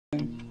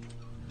Guess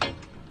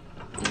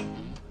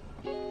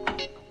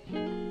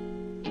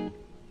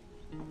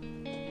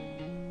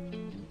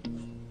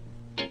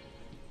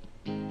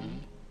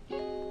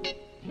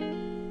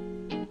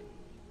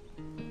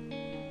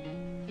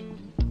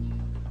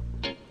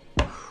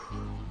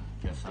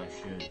I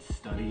should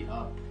study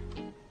up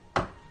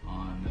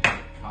on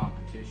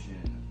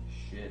competition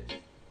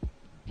shit.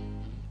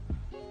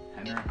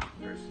 Henrik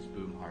versus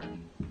Boomharden.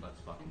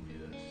 Let's fucking do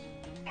this.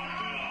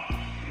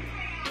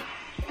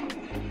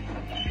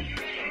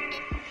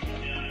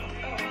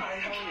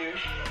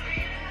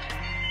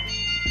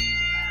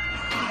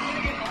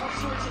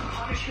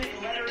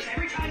 Punishment letters.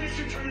 Every time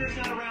Mr. Turner's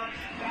not around,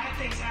 bad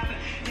things happen.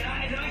 Did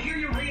I hear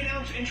your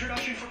ring-announced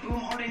introduction for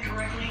Boomharden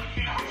correctly?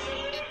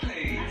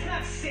 Absolutely. That's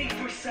not safe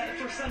for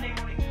Sunday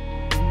morning.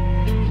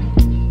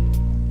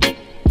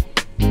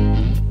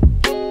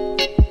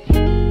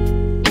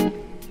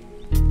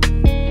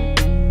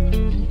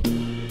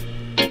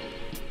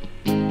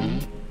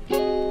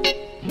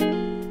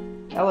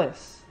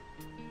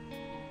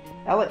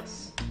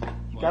 Ellis,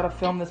 you gotta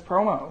film this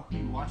promo.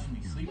 You watching me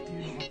sleep,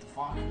 dude? What the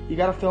fuck? You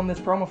gotta film this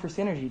promo for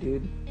Synergy,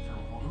 dude.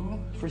 For who?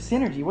 For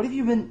Synergy. What are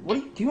you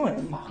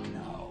doing? Fuck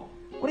no.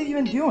 What have you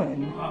been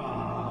doing?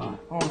 Oh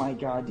my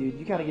god, dude.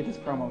 You gotta get this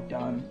promo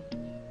done.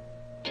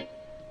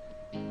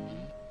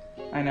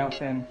 I know,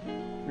 Finn.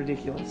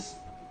 Ridiculous.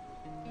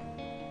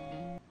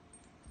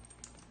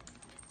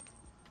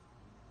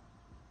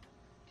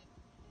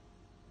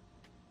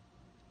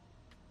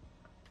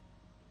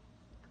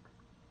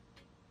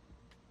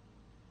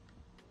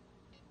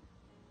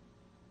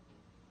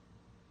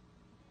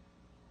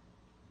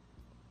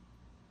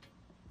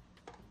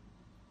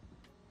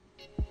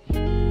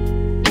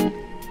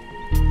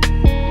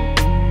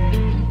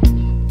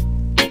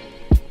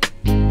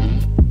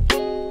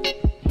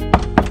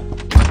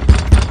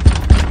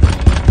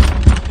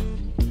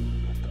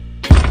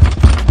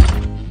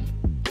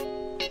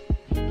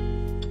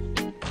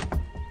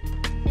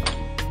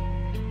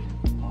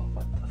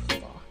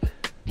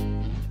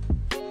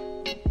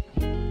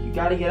 You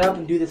gotta get up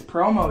and do this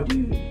promo,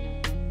 dude.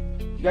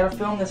 You gotta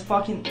film this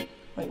fucking...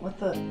 Wait, what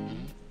the...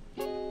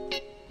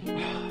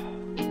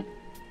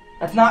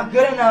 That's not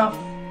good enough.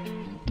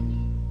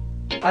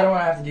 I don't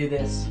wanna have to do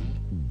this.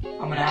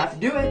 I'm gonna have to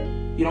do it.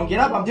 You don't get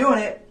up, I'm doing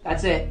it.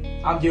 That's it.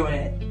 I'm doing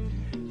it.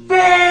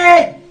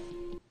 Finn!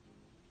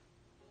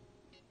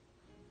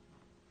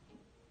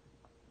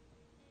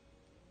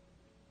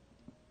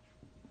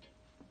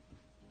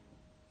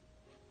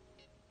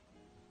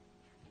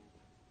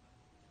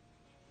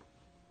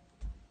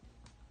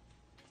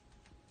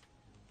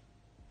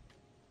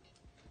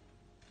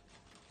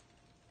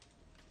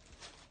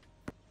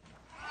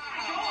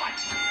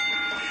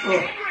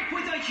 Henrik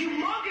with a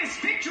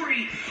humongous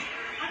victory!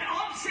 An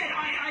upset,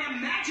 I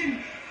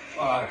imagine.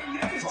 Fuck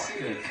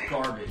this.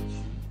 Garbage.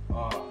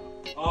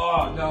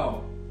 Oh,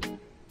 no.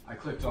 I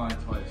clicked on it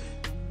twice.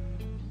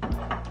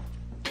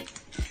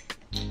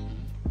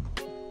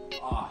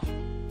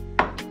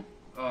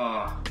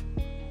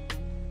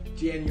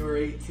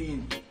 January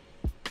 18th.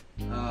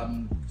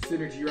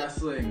 Synergy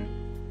Wrestling.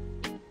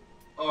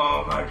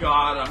 Oh my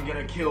god, I'm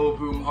gonna kill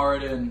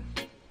Boomharden.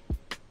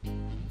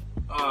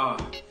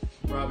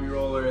 Robbie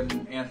Roller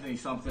and Anthony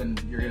something,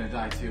 you're gonna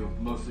die too.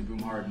 Mostly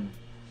Boomharden.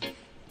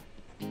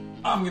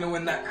 I'm gonna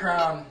win that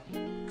crown,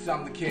 because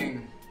I'm the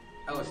king.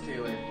 Ellis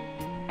Taylor.